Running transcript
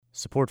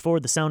Support for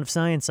The Sound of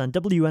Science on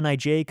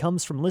WNIJ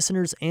comes from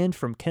listeners and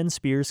from Ken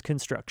Spears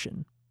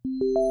Construction.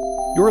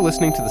 You're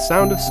listening to The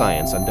Sound of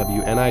Science on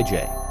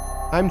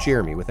WNIJ. I'm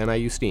Jeremy with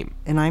NIU STEAM.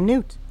 And I'm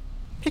Newt.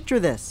 Picture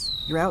this.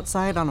 You're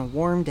outside on a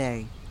warm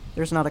day.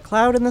 There's not a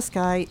cloud in the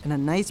sky, and a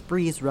nice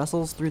breeze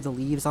rustles through the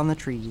leaves on the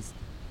trees.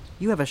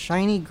 You have a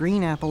shiny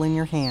green apple in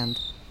your hand.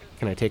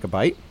 Can I take a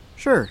bite?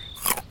 Sure.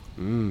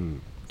 Mmm.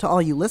 To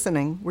all you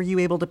listening, were you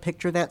able to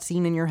picture that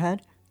scene in your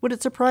head? Would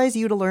it surprise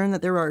you to learn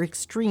that there are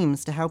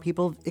extremes to how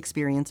people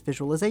experience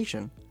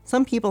visualization?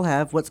 Some people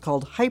have what's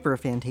called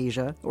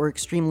hyperphantasia, or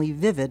extremely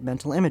vivid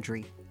mental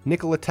imagery.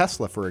 Nikola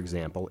Tesla, for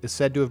example, is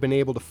said to have been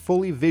able to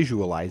fully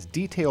visualize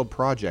detailed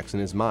projects in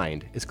his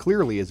mind as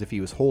clearly as if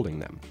he was holding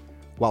them,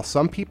 while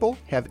some people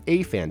have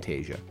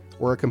aphantasia,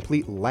 or a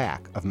complete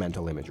lack of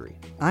mental imagery.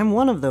 I'm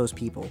one of those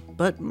people,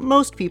 but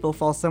most people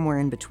fall somewhere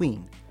in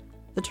between.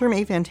 The term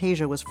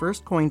aphantasia was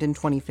first coined in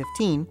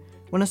 2015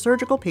 when a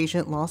surgical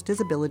patient lost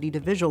his ability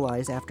to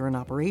visualize after an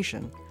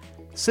operation.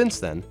 Since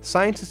then,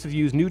 scientists have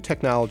used new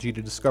technology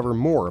to discover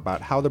more about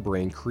how the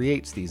brain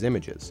creates these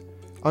images.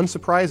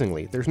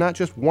 Unsurprisingly, there's not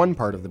just one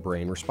part of the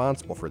brain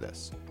responsible for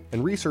this,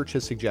 and research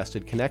has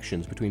suggested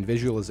connections between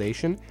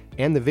visualization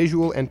and the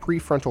visual and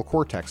prefrontal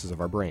cortexes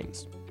of our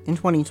brains. In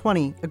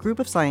 2020, a group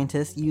of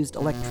scientists used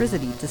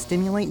electricity to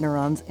stimulate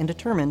neurons and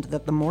determined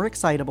that the more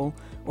excitable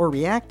or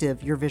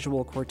reactive your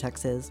visual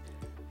cortex is,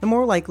 the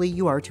more likely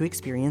you are to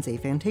experience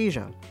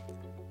aphantasia.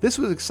 This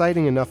was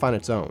exciting enough on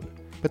its own,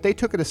 but they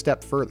took it a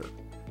step further.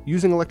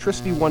 Using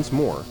electricity once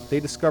more, they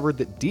discovered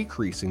that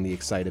decreasing the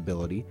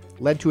excitability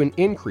led to an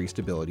increased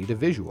ability to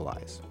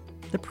visualize.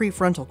 The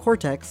prefrontal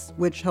cortex,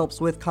 which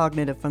helps with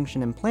cognitive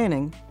function and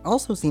planning,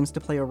 also seems to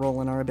play a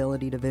role in our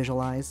ability to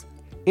visualize.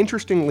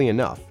 Interestingly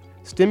enough,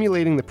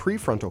 stimulating the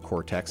prefrontal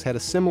cortex had a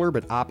similar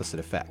but opposite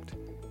effect.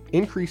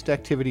 Increased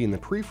activity in the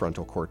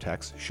prefrontal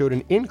cortex showed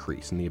an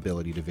increase in the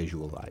ability to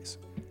visualize.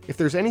 If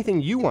there's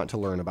anything you want to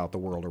learn about the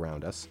world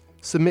around us,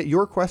 submit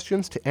your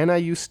questions to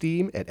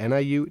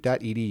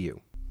niusteam@niu.edu.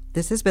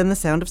 This has been The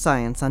Sound of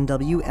Science on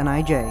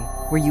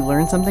WNIJ, where you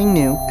learn something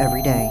new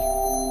every day.